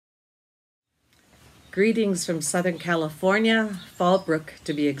Greetings from Southern California, Fallbrook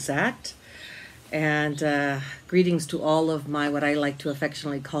to be exact. And greetings to all of my, what I like to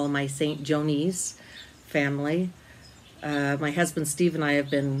affectionately call my St. Jonies family. My husband Steve and I have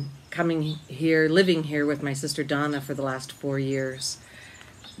been coming here, living here with my sister Donna for the last 4 years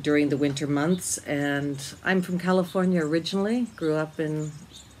during the winter months. And I'm from California originally, grew up in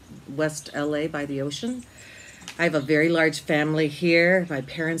West LA by the ocean. I have a very large family here. My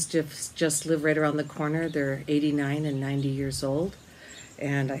parents just live right around the corner. They're 89 and 90 years old.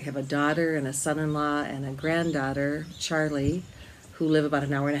 And I have a daughter and a son-in-law and a granddaughter, Charlie, who live about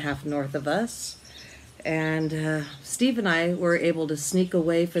an hour and a half north of us. And Steve and I were able to sneak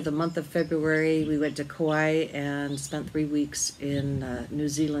away for the month of February. We went to Kauai and spent 3 weeks in New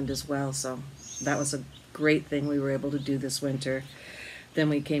Zealand as well. So that was a great thing we were able to do this winter. Then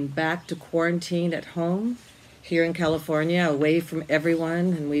we came back to quarantine at home here in California, away from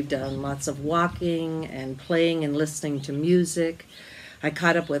everyone, and we've done lots of walking and playing and listening to music. I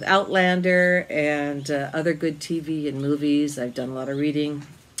caught up with Outlander and other good TV and movies. I've done a lot of reading.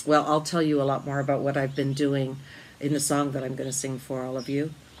 Well, I'll tell you a lot more about what I've been doing in the song that I'm going to sing for all of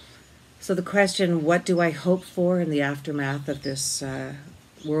you. So the question, what do I hope for in the aftermath of this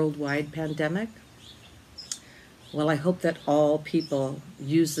worldwide pandemic? Well, I hope that all people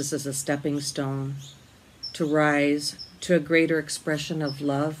use this as a stepping stone to rise to a greater expression of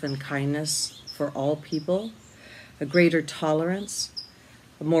love and kindness for all people, a greater tolerance,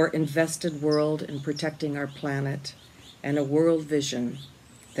 a more invested world in protecting our planet, and a world vision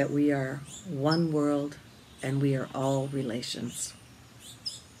that we are one world and we are all relations.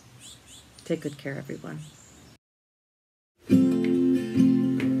 Take good care, everyone.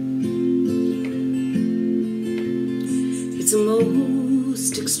 It's a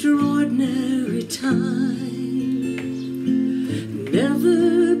most extraordinary time,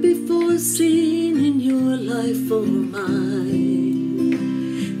 never before seen in your life or mine.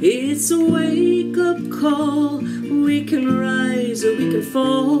 It's a wake-up call, we can rise or we can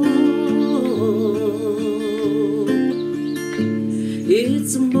fall.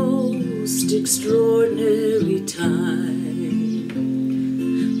 It's a most extraordinary time.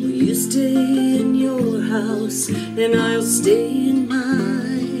 Will you stay in your house and I'll stay in mine?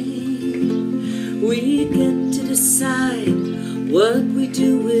 We get to decide what we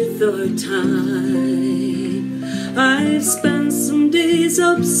do with our time. I've spent some days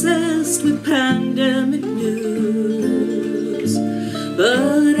obsessed with pandemic news,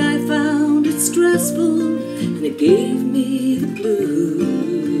 but I found it stressful and it gave me the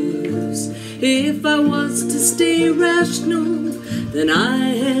blues. If I was to stay rational, then I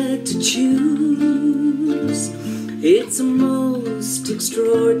had to choose. It's a most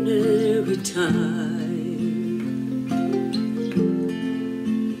extraordinary time.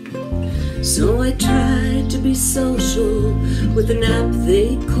 So I tried to be social with an app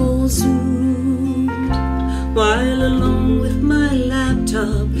they call Zoom, while alone with my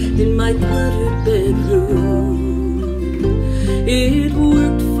laptop in my cluttered bedroom. It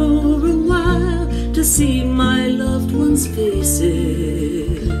worked for a while to see my loved ones'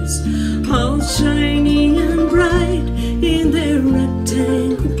 faces, all shiny and bright in their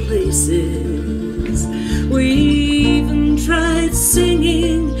rectangle places. We even tried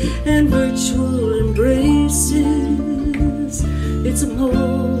singing and virtual embraces. It's a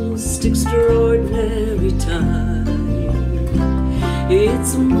most extraordinary time.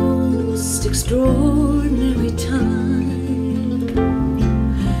 It's a most extraordinary time,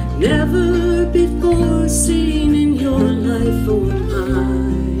 never before seen in your life or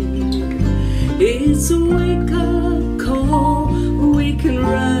mine. It's a wake-up call, we can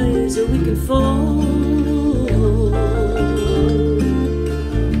rise or we can fall.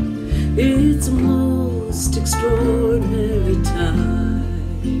 It's a most extraordinary time.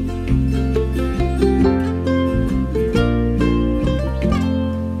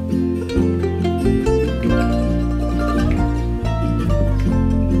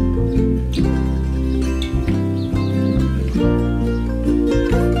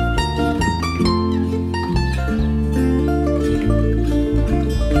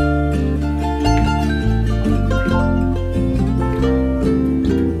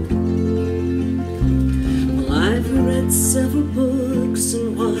 Several books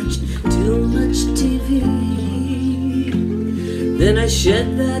and watched too much TV. Then I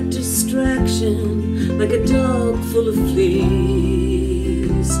shed that distraction like a dog full of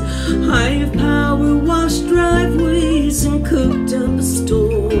fleas. I've power washed driveways and cooked up a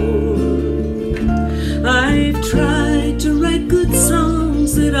storm. I've tried to write good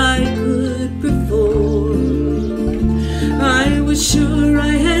songs that I could perform. I was sure I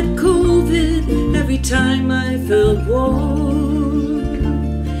had COVID every time I felt warm.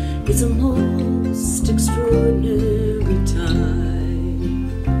 It's a most extraordinary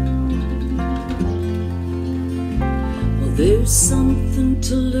time. Well, there's something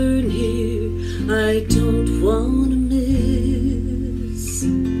to learn here I don't want to miss,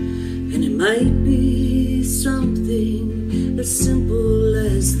 and it might be something as simple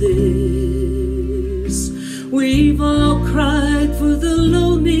as this. We've all cried for the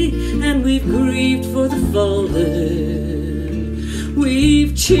lonely, and we've grieved for the fallen.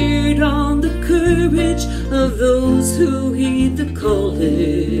 We've cheered on the courage of those who heed the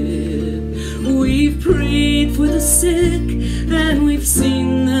calling. We've prayed for the sick, and we've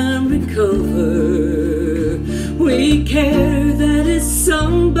seen them recover. We care that it's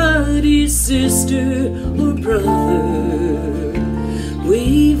somebody's sister or brother.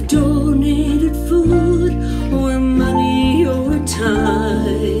 We've donated food or money or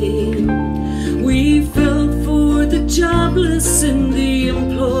time. We felt for the jobless in the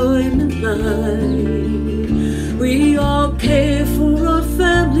employment line. We all care for our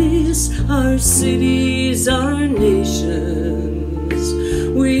families, our cities, our nations.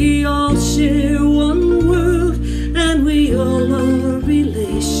 We all share one world, and we all are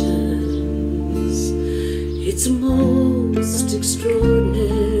relations. It's a most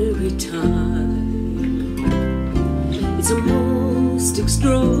extraordinary time. It's a most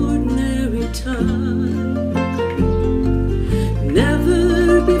extraordinary time.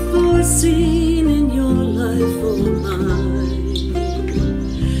 Never before seen in your life or mine.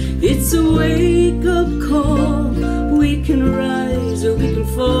 It's a wake-up call. We can rise or we can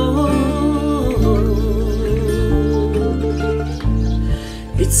fall.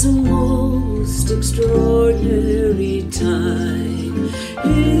 It's a most extraordinary time.